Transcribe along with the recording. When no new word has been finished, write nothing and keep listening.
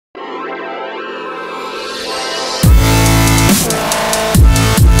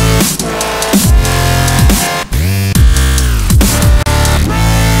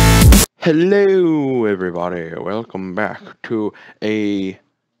Hello, everybody. Welcome back to a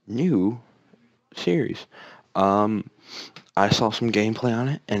new series. Um, I saw some gameplay on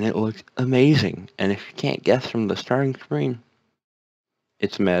it, and it looked amazing. And if you can't guess from the starting screen,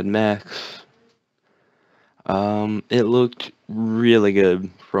 it's Mad Max. It looked really good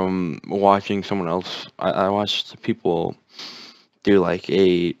from watching someone else. I watched people do like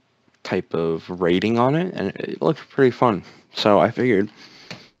a type of rating on it, and it looked pretty fun. So I figured,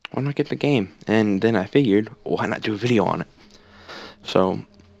 why not get the game? And then I figured, why not do a video on it? So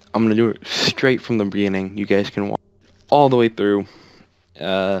I'm gonna do it straight from the beginning. You guys can watch all the way through.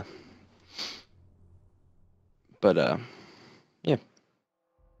 Uh, but yeah,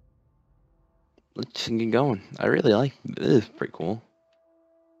 let's get going. I really like this. Is pretty cool.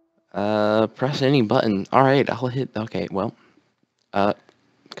 Press any button. All right, I'll hit. Okay, well, uh,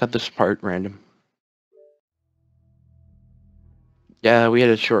 cut this part random. Yeah, we had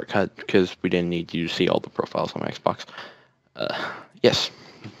a shortcut because we didn't need you to see all the profiles on my Xbox. Yes.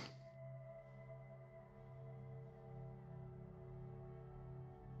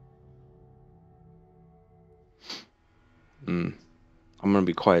 I'm gonna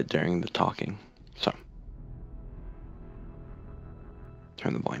be quiet during the talking, so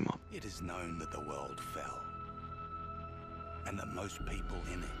turn the volume up. It is known that the world fell, and that most people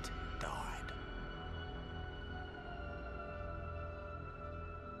in it died.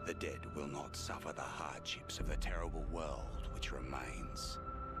 The dead will not suffer the hardships of the terrible world which remains.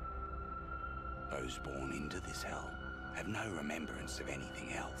 Those born into this hell have no remembrance of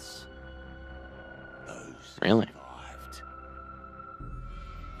anything else. Those who Really? survived,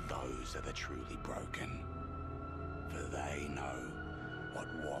 those are the truly broken, for they know what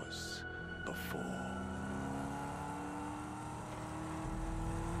was before.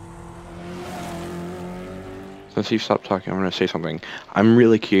 Since you stopped talking, I'm gonna say something. I'm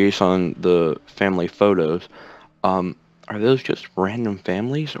really curious on the family photos. Are those just random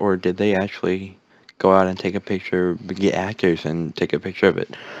families, or did they actually go out and take a picture, get actors and take a picture of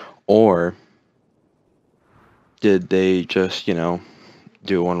it? Or did they just,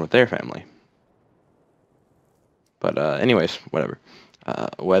 do one with their family? But anyways, whatever.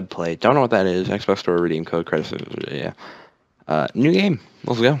 Web play. Don't know what that is. Xbox Store redeem code credits. Yeah. New game.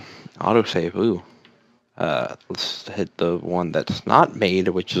 Let's go. Autosave. Ooh. Let's hit the one that's not made,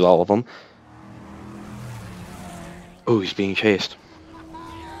 which is all of them. Oh, he's being chased.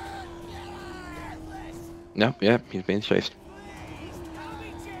 No, yeah, he's being chased.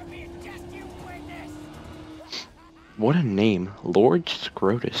 What a name, Lord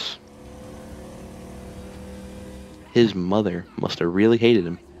Scrotus. His mother must have really hated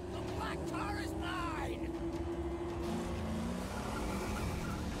him.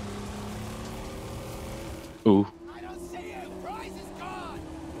 Ooh. I don't see you! Prize is gone!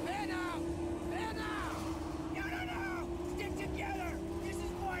 There now! There now! No! Stick together! This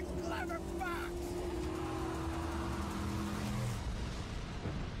is one clever fox!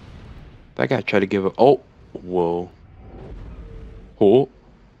 That guy tried to give a. Oh! Whoa. Oh!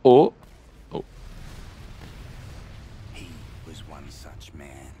 Oh! Oh. He was one such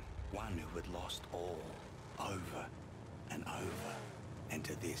man, one who had lost all, over and over, and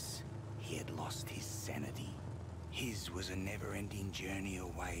to this, he had lost his sanity. His was a never-ending journey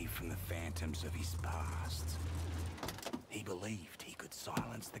away from the phantoms of his past. He believed he could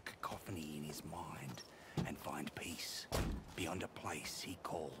silence the cacophony in his mind and find peace beyond a place he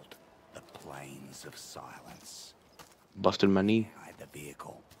called the Plains of Silence. Busted my knee. He had the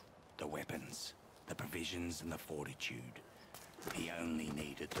vehicle, the weapons, the provisions and the fortitude. He only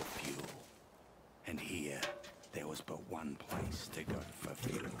needed the fuel. And here, there was but one place to go for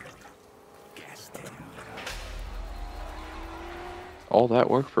fuel. Gastown. All that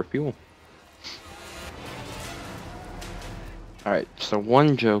work for fuel. Alright, so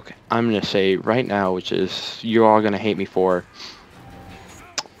one joke I'm gonna say right now, which is you're all gonna hate me for.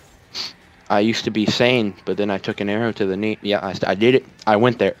 I used to be sane, but then I took an arrow to the knee. Yeah, I did it. I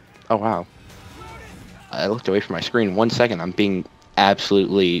went there. Oh, wow. I looked away from my screen. 1 second, I'm being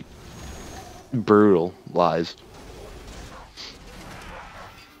absolutely brutalized.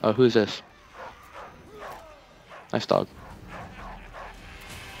 Oh, who's this? Nice dog.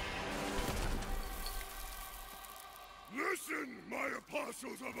 Listen, my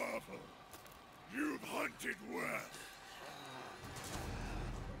apostles of Alpha. You've hunted well.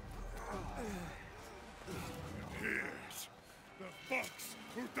 And here's the fox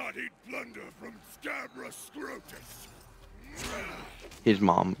who thought he'd plunder from Scabra Scrotus. His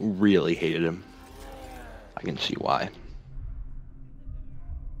mom really hated him. I can see why.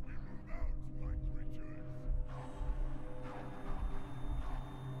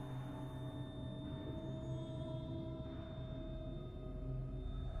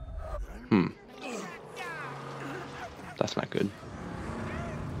 Hmm. That's not good.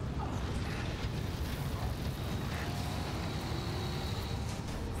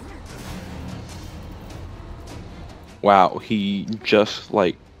 Wow, he just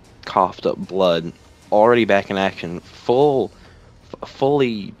like coughed up blood. Already back in action. Fully,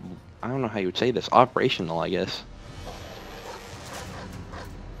 I don't know how you would say this. Operational, I guess.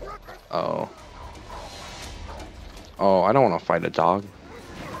 Oh. Oh, I don't want to fight a dog.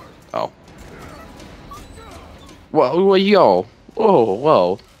 Oh. Whoa, yo. Whoa,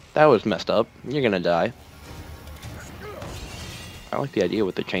 whoa. That was messed up. You're gonna die. I like the idea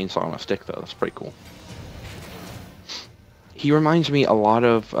with the chainsaw on a stick, though. That's pretty cool. He reminds me a lot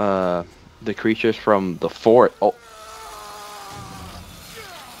of the creatures from the fort. Oh.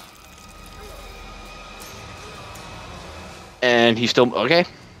 And he's still... Okay.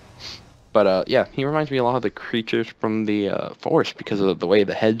 But, yeah, he reminds me a lot of the creatures from the forest because of the way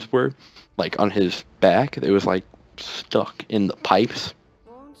the heads were. Like, on his back, it was, like, stuck in the pipes.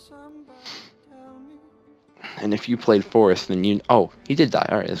 And if you played Forest, then you... Oh, he did die.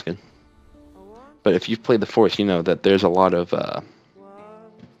 Alright, that's good. But if you've played the Forest, you know that there's a lot of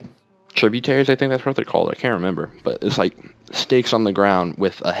tributaries, I think that's what they're called. I can't remember. But it's like stakes on the ground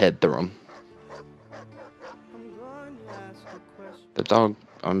with a head through them. The dog,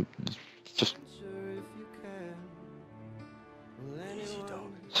 just... Easy,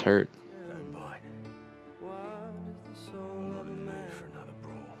 dog. It's hurt. Don't bite. I'm not in the mood for another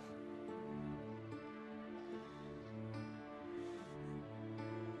brawl.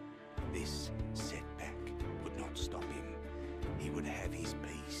 This setback would not stop him. He would have his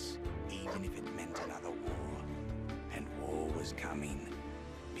peace, even if it meant another war. And war was coming,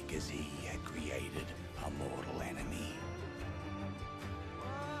 because he had created a mortal enemy.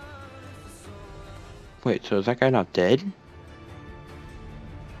 Wait, so is that guy not dead?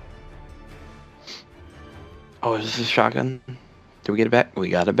 Oh, is this a shotgun? Did we get it back? We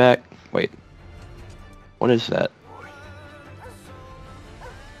got it back. Wait. What is that?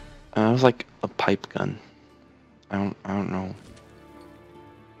 It was like a pipe gun. I don't know.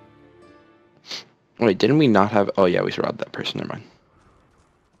 Wait, didn't we not have... Oh, yeah, we robbed that person. Never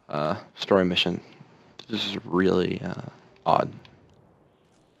mind. Story mission. This is really, odd.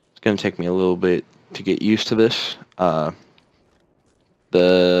 It's gonna take me a little bit to get used to this. The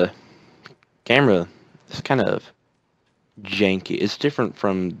camera is kind of janky. It's different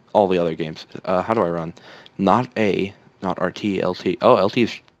from all the other games. How do I run? Not A, not RT, LT. Oh, LT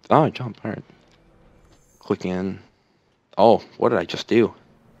is... Oh, I jumped. Alright. Click in. Oh, what did I just do?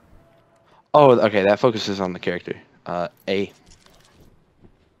 Oh, okay, that focuses on the character. A.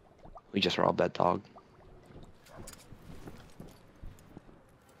 We just robbed that dog.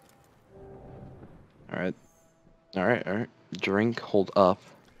 Alright. Alright. Drink, hold up.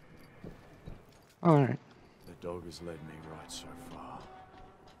 Alright. The dog has led me right so far.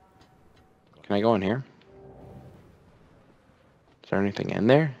 Can I go in here? Is there anything in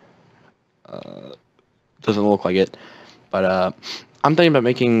there? Doesn't look like it. But, I'm thinking about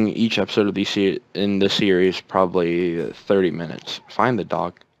making each episode of in this series probably 30 minutes. Find the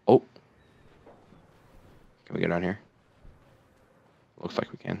dog. Oh. Can we get down here? Looks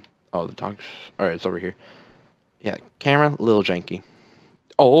like we can. Oh, the dog's... Alright, it's over here. Yeah, camera, a little janky.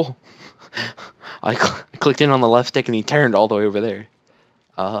 Oh! I clicked in on the left stick and he turned all the way over there.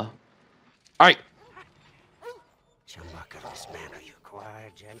 Alright! Chumbucket, this man, are you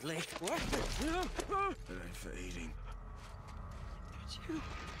quiet, gently? What? It ain't for eating. It's you.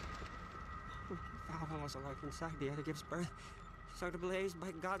 Valve was alive inside the other gives birth. So to blaze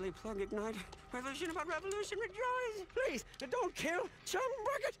by godly plug ignite. Revolution about revolution rejoice. Please, don't kill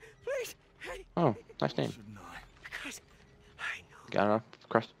Chumbucket. Please. Hey. Oh, nice name. Shouldn't I? Because I know. Got it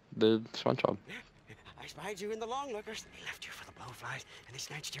across the SpongeBob. I spied you in the long lookers. They left you for the blowflies, and they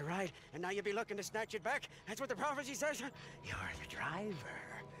snatched your ride, and now you'll be looking to snatch it back. That's what the prophecy says. You're the driver.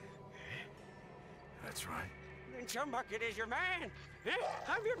 That's right. Then Chumbucket is your man. Yeah,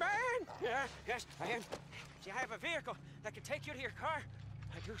 I'm your man. Yeah, yes, I am. See, I have a vehicle that can take you to your car.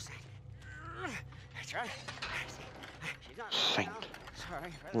 I do, Saint. That's right. She's not Saint.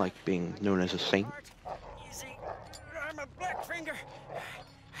 Sorry. Like being known as a saint. Easy. I'm a black finger.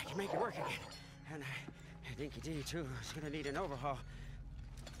 I can make it work again. And Dinky D, too, is gonna need an overhaul.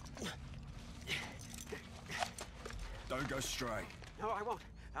 Don't go stray. No, I won't.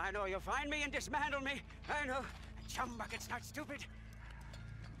 I know you'll find me and dismantle me. I know. Chumbucket's not stupid.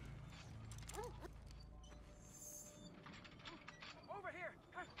 Over here.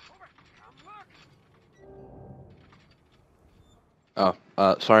 Over. Come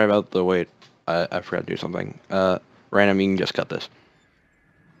look. Sorry about the wait. I forgot to do something. Random, you can just cut this.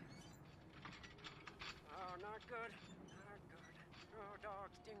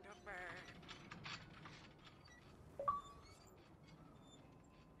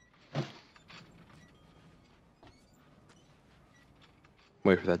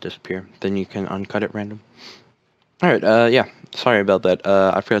 Wait for that to disappear. Then you can uncut it random. Alright, yeah. Sorry about that.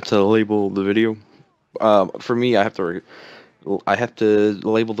 I forgot to label the video. For me, I have to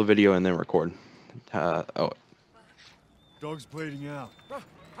label the video and then record. Oh, Dog's bleeding out. Oh,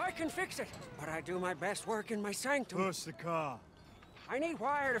 I can fix it, but I do my best work in my sanctum. Push the car. I need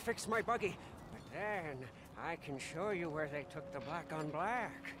wire to fix my buggy, but then I can show you where they took the black on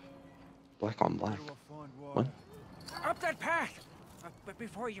black. black on black. Where do I find What? water? Up that path. But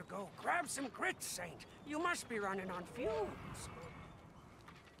before you go, grab some grits, Saint. You must be running on fumes.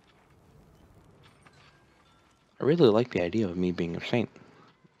 I really like the idea of me being a saint.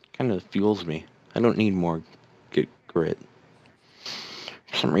 Kind of fuels me. I don't need more grit.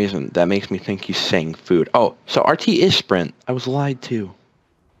 For some reason, that makes me think he's saying food. Oh, so RT is sprint. I was lied to.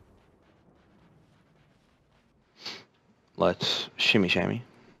 Let's shimmy shammy.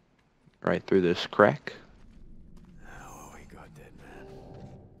 Right through this crack. Oh, we got that, man.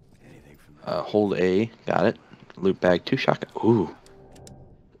 Anything from that? Hold A. Got it. Loot bag 2 shotgun. Ooh.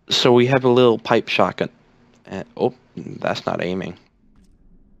 So we have a little pipe shotgun. Oh, that's not aiming.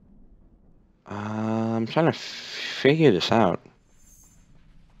 I'm trying to figure this out.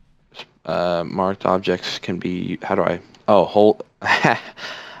 Marked objects can be... How do I... Oh, hold... I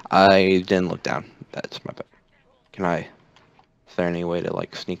didn't look down. That's my bad. Can I... Is there any way to,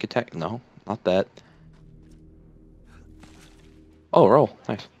 like, sneak attack? No, not that. Oh, roll.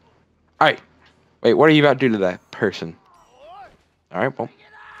 Nice. Alright. Wait, what are you about to do to that person? Alright, well.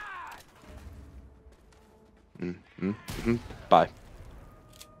 Bye.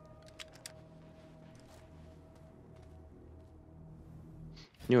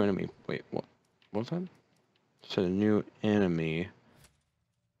 New enemy. Wait, what was that? So new enemy.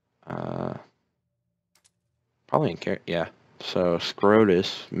 Probably in character. Yeah. So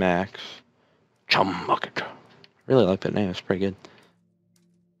Scrotus, Max, Chum. Really like that name. It's pretty good.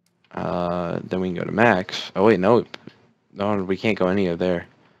 Then we can go to Max. Oh wait, no, we can't go any of there.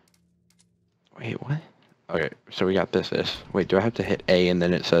 Wait, what? Okay, so we got this. Wait, do I have to hit A and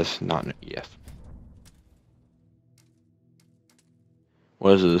then it says not? Yes.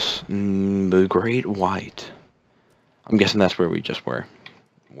 What is this? The Great White. I'm guessing that's where we just were.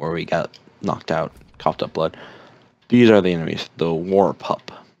 Where we got knocked out, coughed up blood. These are the enemies. The War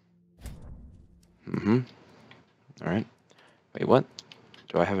Pup. Alright. Wait, what?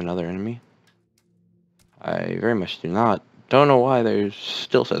 Do I have another enemy? I very much do not. Don't know why there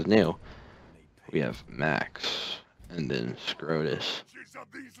still says new. We have Max. And then Scrotus. Riches of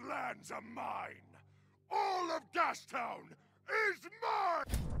these lands are mine. All of Gastown is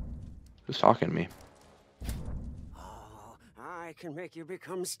mine. Who's talking to me? Oh, I can make you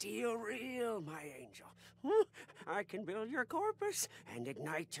become steel real, my angel. I can build your corpus and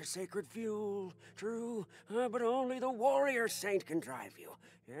ignite your sacred fuel. True, but only the warrior saint can drive you.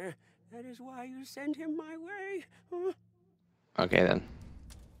 Yeah, that is why you send him my way. Okay then.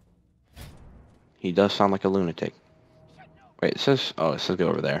 He does sound like a lunatic. Wait, it says... Oh, it says go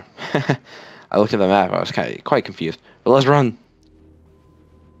over there. I looked at the map. I was quite confused. But let's run.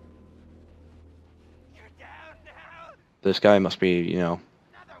 You're down now. This guy must be, you know...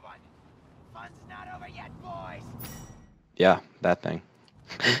 Another one. Fun's not over yet, boys. Yeah, that thing.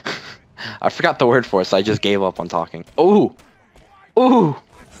 I forgot the word for it, so I just gave up on talking. Ooh! Ooh!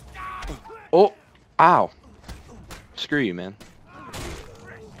 Oh! Ow! Screw you, man.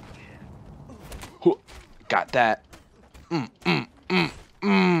 Got that.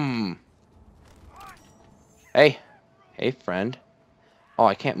 Hey. Hey, friend. Oh,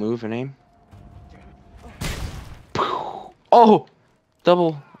 I can't move an aim. Oh!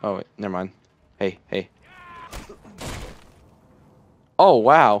 Double. Oh, wait. Never mind. Hey, hey. Oh,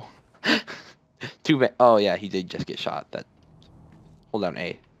 wow. Too bad. Oh, yeah, he did just get shot. That. Hold on,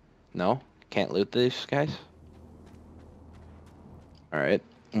 A. No? Can't loot these guys? Alright.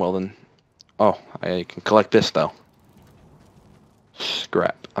 Well, then. Oh, I can collect this, though.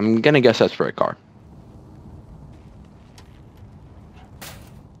 Scrap. I'm gonna guess that's for a car.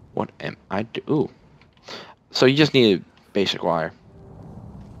 What am I do? Ooh. So you just need a basic wire.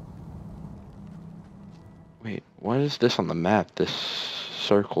 Wait, what is this on the map? This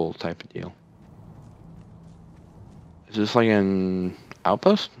circle type of deal. Is this like an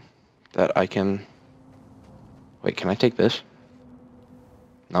outpost? That I can... Wait, can I take this?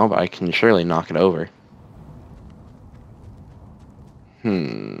 No, but I can surely knock it over.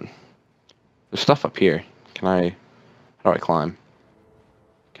 There's stuff up here. Can I... How do I climb?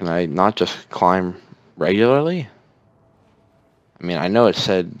 Can I not just climb regularly? I mean, I know it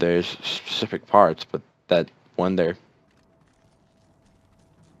said there's specific parts, but that one there...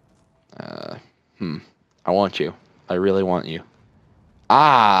 I want you. I really want you.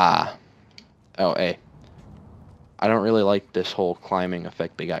 Ah! Oh, A. I don't really like this whole climbing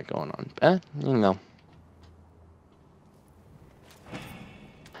effect they got going on. You know.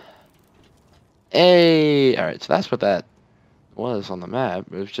 Hey! Alright, so that's what that was on the map.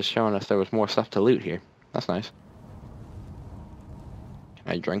 It was just showing us there was more stuff to loot here. That's nice.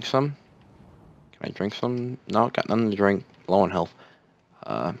 Can I drink some? Can I drink some? No, got nothing to drink. Low on health.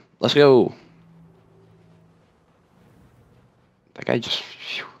 Let's go! That guy just...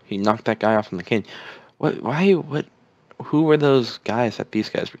 He knocked that guy off from the cane. What? Why? What? Who were those guys that these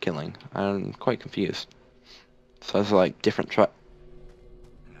guys were killing? I'm quite confused. So it's like different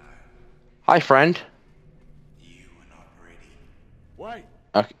Hi, friend. You were not ready. Wait!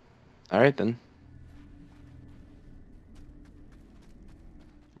 Okay. Alright then.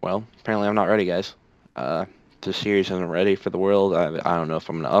 Well, apparently I'm not ready, guys. The series isn't ready for the world. I don't know if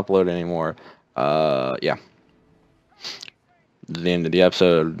I'm gonna upload anymore. Yeah. The end of the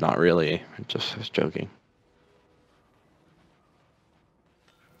episode, not really. Just was joking.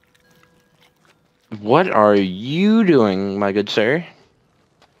 What are you doing, my good sir?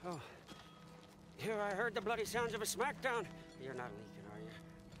 Oh, here I heard the bloody sounds of a smackdown. You're not leaking, are you?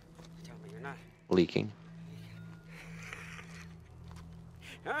 Tell me you're not. Leaking.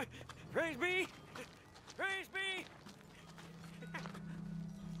 Huh? Praise be! Praise be!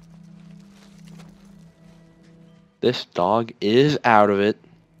 This dog is out of it.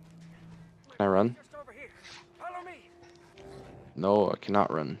 Can I run? Just over here. Follow me. No, I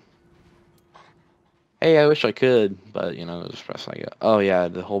cannot run. Hey, I wish I could, but you know, just press like, oh yeah,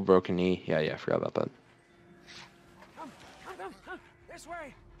 the whole broken knee. Yeah, I forgot about that. Come. This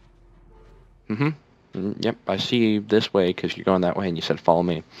way. Yep, I see you this way because you're going that way and you said follow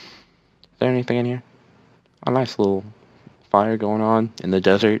me. Is there anything in here? A nice little fire going on in the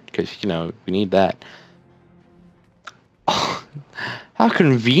desert because, you know, we need that. Oh, how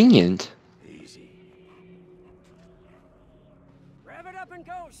convenient. Easy. Rev it up and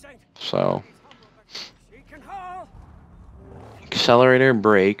go, Saint. So, She can haul. accelerator,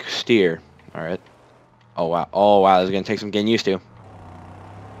 brake, steer. Alright. Oh wow, this is going to take some getting used to.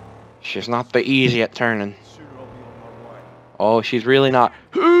 She's not the easy at turning. Sooner I'll be on my way. Oh, she's really not.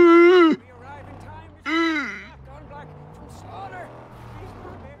 We arrive in time to see gone black from slaughter. He's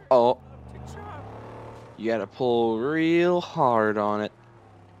prepared Oh, to Chum. you got to pull real hard on it.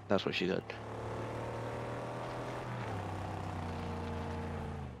 That's what she said.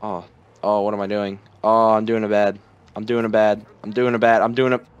 Oh, what am I doing? Oh, I'm doing it bad. I'm doing it bad. I'm doing it bad. I'm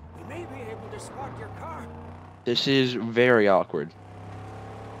doing it. We may be able to spot your car. This is very awkward.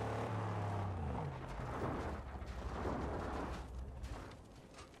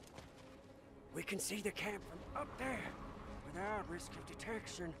 We can see the camp from up there without risk of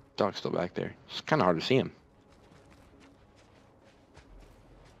detection. Dog's still back there. It's kind of hard to see him.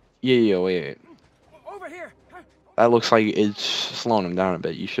 Yeah, wait. Over here. Huh? That looks like it's slowing him down a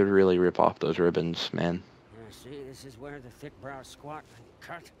bit. You should really rip off those ribbons, man. See, this is where the thick brow squat and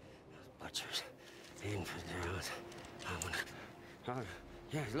cut. Butchers. Infidels. Oh,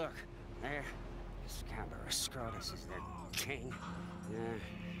 yeah, look. There. Scabrous Scrotus is their king. Yeah.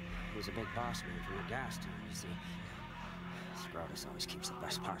 He's a big boss man from the gas town, you see. Scrotus always keeps the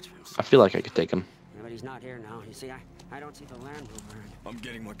best parts for himself. I feel like I could take him. Yeah, but he's not here now. You see, I don't see the Land Rover. I'm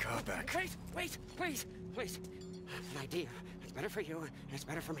getting my car back. Wait, please. An idea. It's better for you, and it's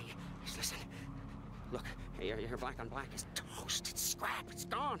better for me. Just listen. Look, your black on black is toast. It's scrap. It's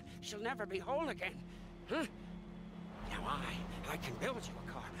gone. She'll never be whole again. Huh? Now I can build you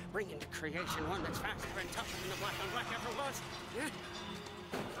a car. Bring into creation one that's faster and tougher than the black on black ever was. Yeah?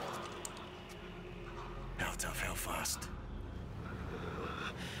 How tough, how fast?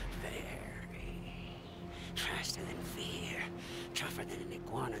 Very. Faster than fear. Tougher than an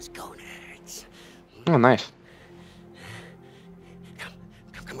iguana's gonads. Oh, nice.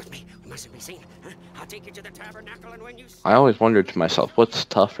 Come with me. We mustn't be seen. Huh? I'll take you to the tabernacle, and when you... I always wondered to myself, what's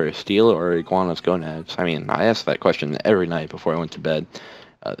tougher, steel or iguana's gonads? I mean, I asked that question every night before I went to bed.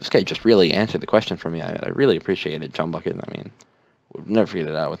 This guy just really answered the question for me. I really appreciate it, Chum Bucket. I mean, we'd never figured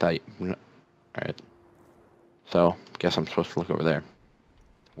it out without you. Alright. So, guess I'm supposed to look over there.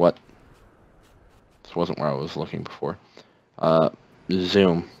 What? This wasn't where I was looking before.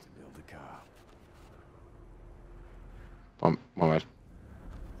 Zoom. Build a car. What am I...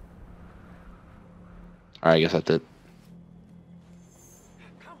 Alright, I guess that's it.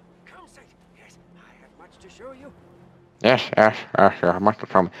 Come, Saint. Yes, I have much to show you. Yes, much to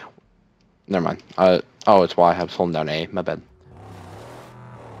tell me. Never mind. Oh, it's why I have slowed down A. My bad.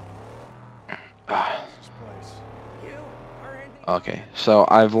 This place. You are in the... Okay, so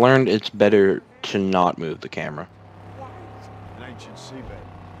I've learned it's better to not move the camera. An ancient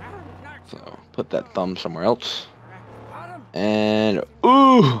So put that thumb somewhere else. And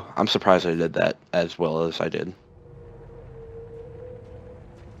ooh, I'm surprised I did that as well as I did.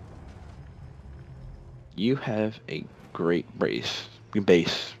 You have a great base,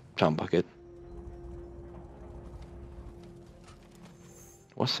 Chum Bucket.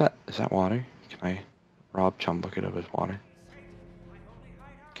 What's that? Is that water? Can I rob Chum Bucket of his water?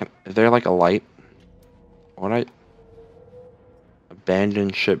 Is there like a light? What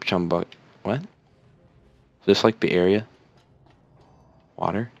abandoned ship Chum Bucket? What? Is this like the area?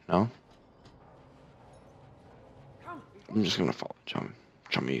 Water? No? I'm just gonna follow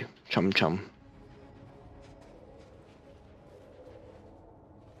Chummy. Chum.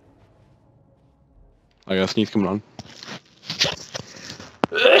 I got a sneeze coming on.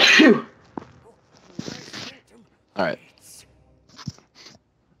 Alright.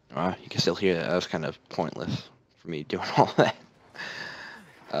 You can still hear that. That was kind of pointless for me doing all that.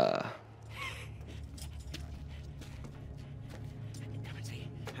 Come and see.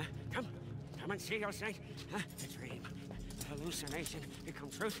 Huh? Come and see your sight. Huh? A dream. Hallucination become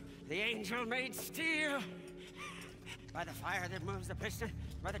truth. The angel made steel. By the fire that moves the piston,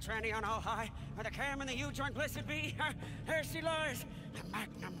 by the tranny on all high, by the cam and the U-joint blessed be, there she lies, the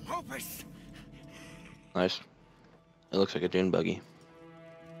magnum opus. Nice. It looks like a dune buggy.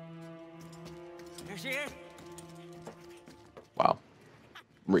 There she is. Wow.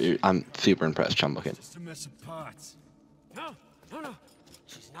 I'm super impressed, Chum Bucket. Just a mess of parts. No.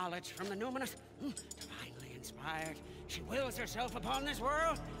 She's knowledge from the numinous, divinely inspired. She wills herself upon this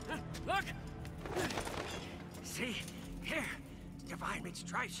world. Look. See, here, divine meets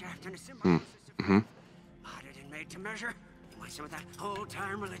drive shaft and a symbol. Modded and made to measure. You want some of that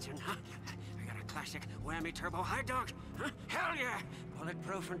old-time religion, huh? I got a classic whammy turbo high dog, huh? Hell yeah!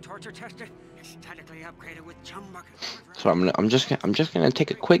 Bulletproof and torture tested, aesthetically upgraded with Chum Bucket. So I'm just gonna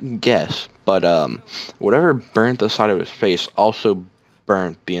take a quick guess, but whatever burnt the side of his face also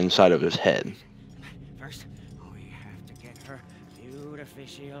burnt the inside of his head. First, we have to get her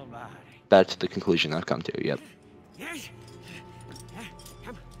beautificial body. That's the conclusion I've come to. Yep. Yes.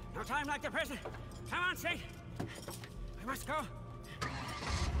 Come. No time like the present. Come on, Saint. We must go.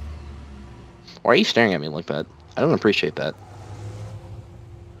 Why are you staring at me like that? I don't appreciate that.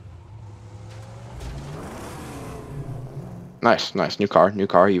 Nice. New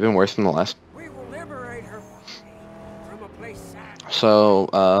car. Even worse than the last. We will liberate her from a place sad.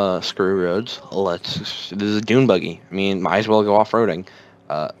 So, screw roads. This is a dune buggy. I mean, might as well go off-roading.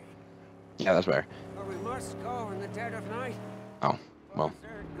 Yeah, that's better. But we must go in the dead of night. Oh, well.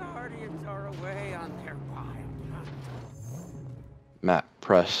 Their guardians are away on their wild hunt. Matt,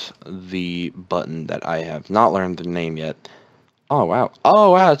 press the button that I have not learned the name yet. Oh, wow.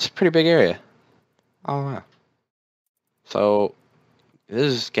 It's a pretty big area. Oh, wow. So,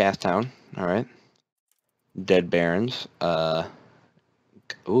 this is Gastown, alright. Dead Barrens.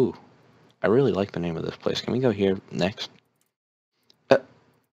 Ooh. I really like the name of this place. Can we go here next?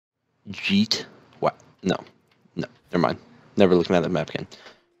 Jeet? What? No. Never mind. Never looking at the map again.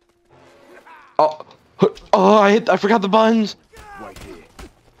 Oh, I forgot the buttons!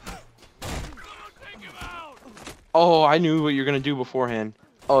 Oh, I knew what you were gonna do beforehand.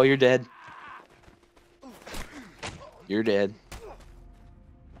 Oh, you're dead. You're dead.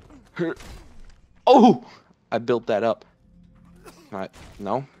 Oh! I built that up.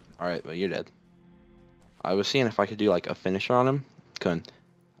 No? Alright, well, you're dead. I was seeing if I could do, like, a finisher on him. Couldn't.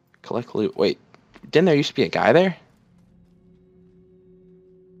 Collect loot. Wait, didn't there used to be a guy there?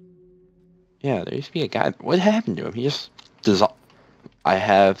 Yeah, there used to be a guy. What happened to him? He just dissolved. I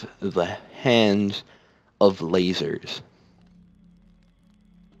have the hands of lasers.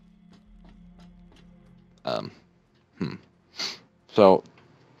 So,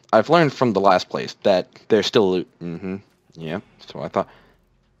 I've learned from the last place that there's still loot. Yeah. So I thought,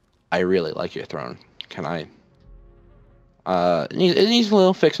 I really like your throne. Can I? It needs a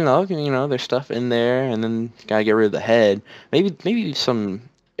little fixing up. You know, there's stuff in there, and then gotta get rid of the head. Maybe some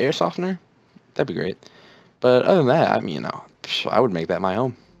air softener. That'd be great. But other than that, I mean, you know, I would make that my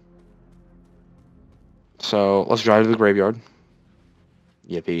home. So let's drive to the graveyard.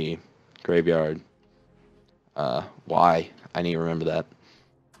 Yippee, graveyard. Why? I need to remember that.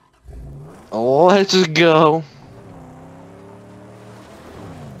 Let's go.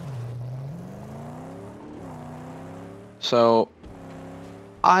 So,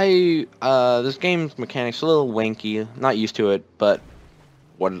 this game's mechanics a little wanky. Not used to it, but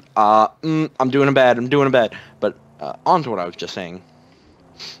I'm doing it bad. But on to what I was just saying.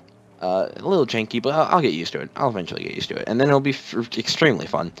 A little janky, but I'll get used to it. I'll eventually get used to it, and then it'll be extremely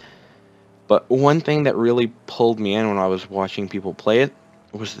fun. But one thing that really pulled me in when I was watching people play it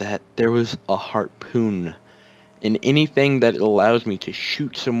was that there was a harpoon. And anything that allows me to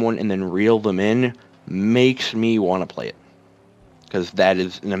shoot someone and then reel them in makes me want to play it. Because that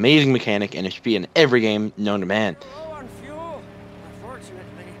is an amazing mechanic and it should be in every game known to man. We're low on fuel.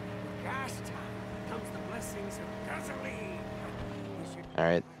 Unfortunately, with gas time comes the blessings of gasoline. We should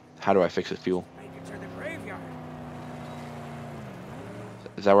Alright, how do I fix the fuel? make it to the graveyard.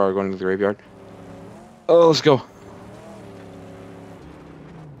 Is that where we're going to the graveyard? Oh, let's go.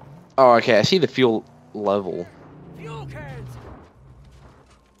 Oh, okay, I see the fuel level. Fuel cans.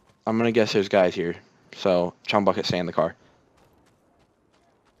 I'm gonna guess there's guys here. So, Chum Bucket, stay in the car.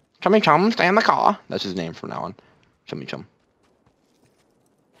 Chummy Chum, stay in the car. That's his name from now on. Chummy Chum.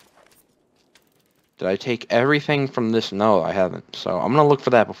 Did I take everything from this? No, I haven't. So, I'm gonna look for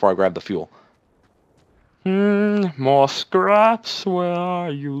that before I grab the fuel. More scraps, where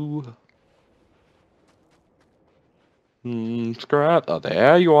are you? Scrap, oh,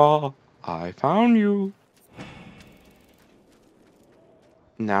 there you are. I found you.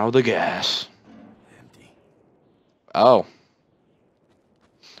 Now the gas. Empty. Oh.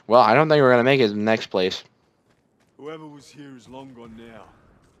 Well, I don't think we're gonna make it to the next place. Whoever was here is long gone now.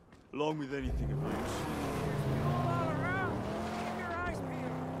 Along with anything of use. Fuel all around. Keep your eyes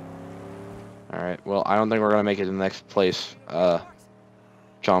peeled. Alright, well, I don't think we're gonna make it to the next place.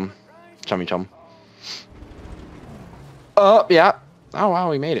 Chummy Chum. Oh, yeah. Oh, wow,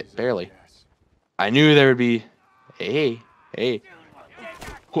 we made it. Barely. I knew there would be... Hey.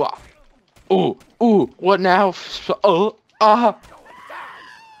 Hua. Ooh, what now? Alright.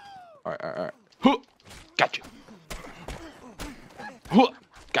 Huh. Got you. Huh.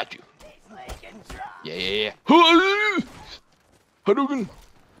 Got you. Yeah. Hadouken.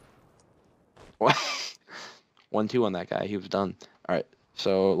 What? 1-2 on that guy. He was done. Alright,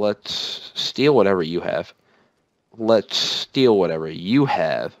 so let's steal whatever you have. Let's and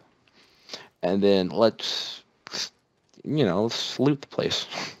then let's loot the place.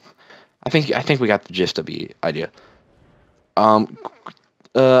 I think we got the gist of the idea.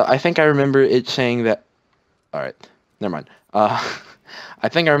 I think I remember it saying that. All right, never mind. I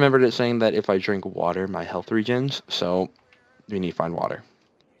think I remembered it saying that if I drink water, my health regens. So we need to find water.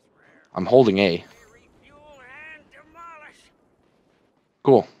 I'm holding A. Refuel and demolish.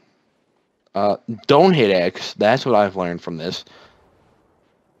 Cool. Don't hit X. That's what I've learned from this.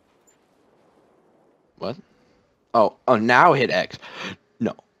 What? Oh, now hit X.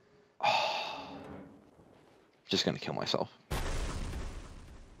 No. Just gonna kill myself.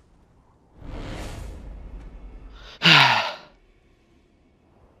 I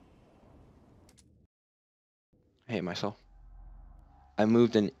hate myself. I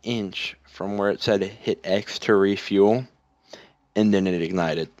moved an inch from where it said hit X to refuel, and then it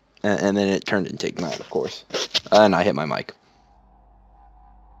ignited. And then it turned into ignite, of course. And I hit my mic.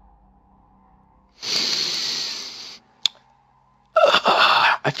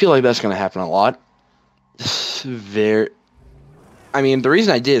 I feel like that's going to happen a lot. I mean, the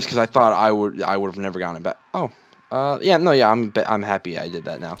reason I did is because I thought I would have never gotten it back. Oh. I'm happy I did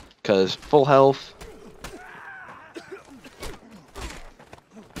that now. Because full health.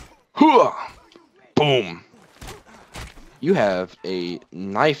 Boom. You have a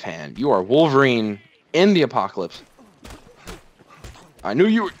knife hand. You are Wolverine in the apocalypse. I knew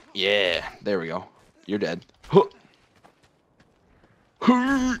you were... Yeah, there we go. You're dead.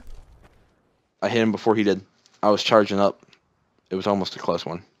 I hit him before he did. I was charging up. It was almost a close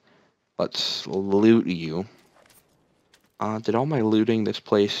one. Let's loot you. Did all my looting this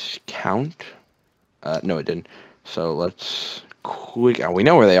place count? No, it didn't. So let's we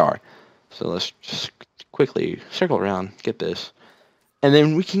know where they are. So let's just quickly circle around, get this. And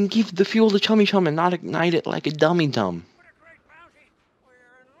then we can give the fuel to Chummy Chum and not ignite it like a dummy dumb. What a great bounty. We're in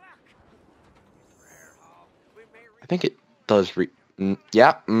luck. Rare haul. We may I think it does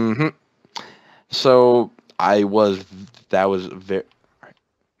yeah, So, that was very... Right,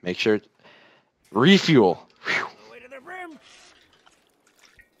 make sure... Refuel. Whew. way to the brim.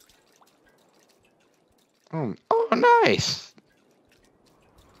 Oh, nice.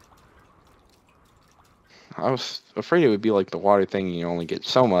 I was afraid it would be like the water thing, you only get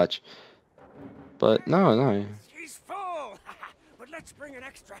so much. But no. She's full. But let's bring an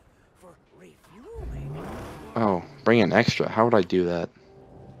extra for refueling. Oh, bring an extra. How would I do that?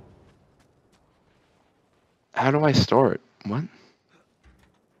 How do I store it? What?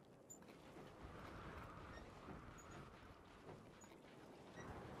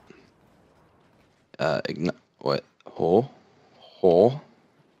 What? Hole.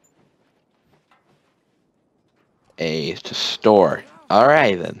 A to store.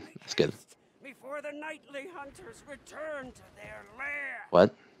 Alright then. That's good. nightly hunters return to their lair.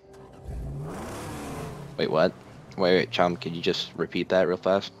 What? Wait, what? Wait, Chum, could you just repeat that real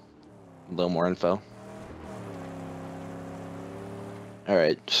fast? A little more info.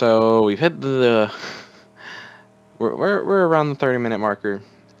 Alright, so we've hit the... We're around the 30-minute marker.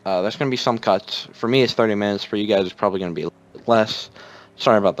 There's going to be some cuts. For me, it's 30 minutes. For you guys, it's probably going to be a little bit less.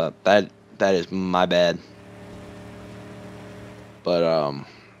 Sorry about that. That is my bad. But,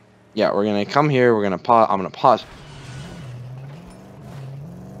 yeah, we're going to come here. We're going to pause. I'm going to pause.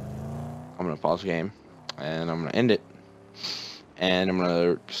 I'm going to pause the game. And I'm going to end it. And I'm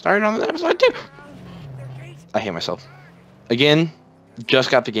going to start on the episode 2. I hate myself. Again, just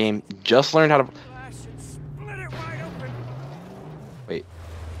got the game. Just learned how to... Wait.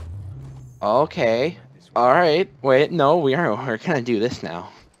 Okay. Alright. Wait, no, we're gonna do this now.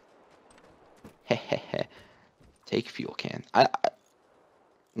 Hehehe. Take fuel can.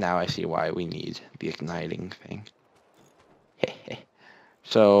 Now I see why we need the igniting thing. Hehe.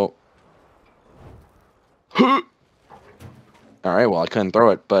 So... Alright, well, I couldn't throw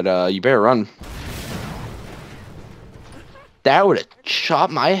it, but you better run. That would have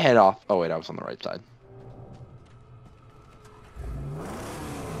chopped my head off. Oh, wait, I was on the right side.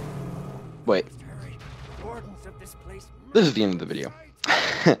 Wait. This is the end of the video.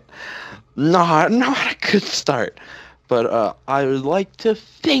 Not a good start. But I would like to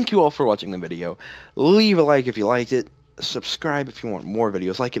thank you all for watching the video. Leave a like if you liked it. Subscribe if you want more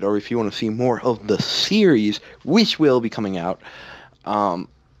videos like it, or if you want to see more of the series, which will be coming out.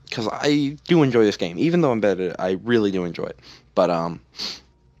 Because I do enjoy this game. Even though I'm bad at it, I really do enjoy it. But, comment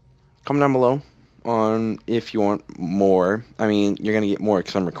down below on if you want more. I mean, you're going to get more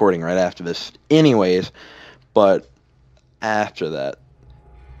because I'm recording right after this anyways. But, after that.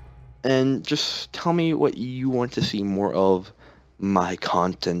 And just tell me what you want to see more of my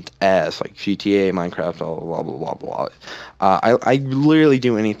content as, like GTA, Minecraft, blah, blah, blah, blah, blah. I literally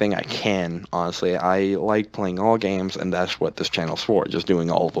do anything I can, honestly. I like playing all games, and that's what this channel's for, just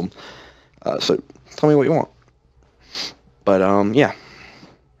doing all of them. So, tell me what you want. But, yeah.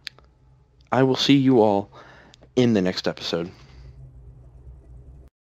 I will see you all in the next episode.